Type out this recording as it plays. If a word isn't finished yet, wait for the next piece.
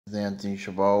This is Anthony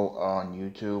Chabot on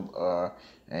YouTube,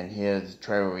 and here's the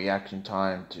trailer reaction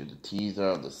time to the teaser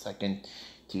of the second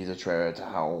teaser trailer to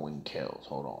Halloween Kills.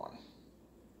 Hold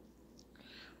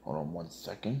on 1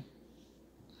 second.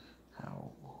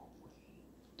 Halloween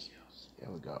Kills. Here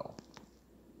we go.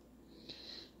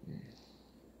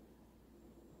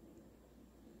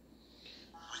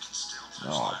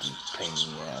 No, just pain in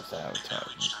the ass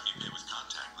advertising.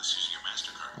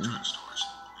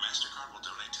 MasterCard will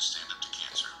donate to Stand Up to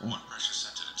Cancer, one precious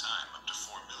cent at a time, up to $4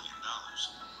 million.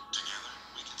 Together,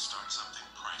 we can start something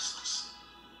priceless.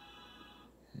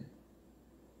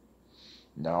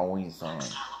 The Halloween song.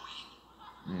 Next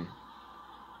Halloween.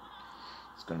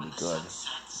 It's gonna be good.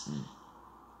 And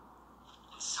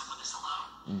someone is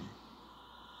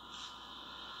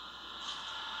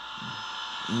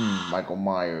alone. Michael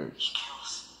Myers. He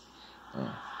kills.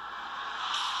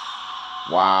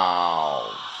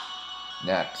 Wow.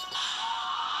 Next.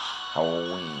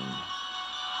 Halloween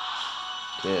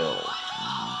Kills.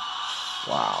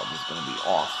 Wow, this is gonna be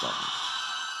awesome.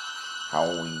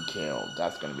 Halloween Kills.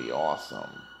 That's gonna be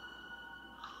awesome.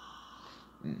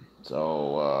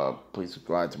 So please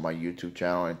subscribe to my YouTube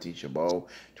channel, Anthony Chabot,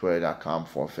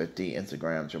 Twitter.com/450,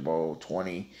 Instagram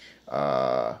Chabot20.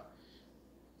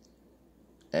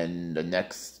 And the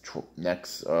next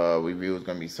review is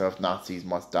going to be Surf Nazis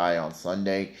Must Die on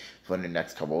Sunday. For the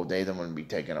next couple of days, I'm going to be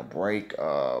taking a break.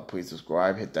 Please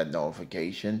subscribe, hit that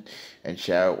notification, and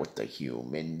share it with the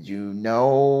humans you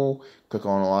know. Click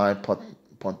on the line,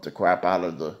 punch the crap out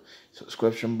of the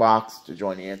subscription box to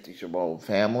join the Anthony Chabot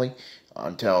family.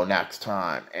 Until next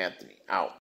time, Anthony out.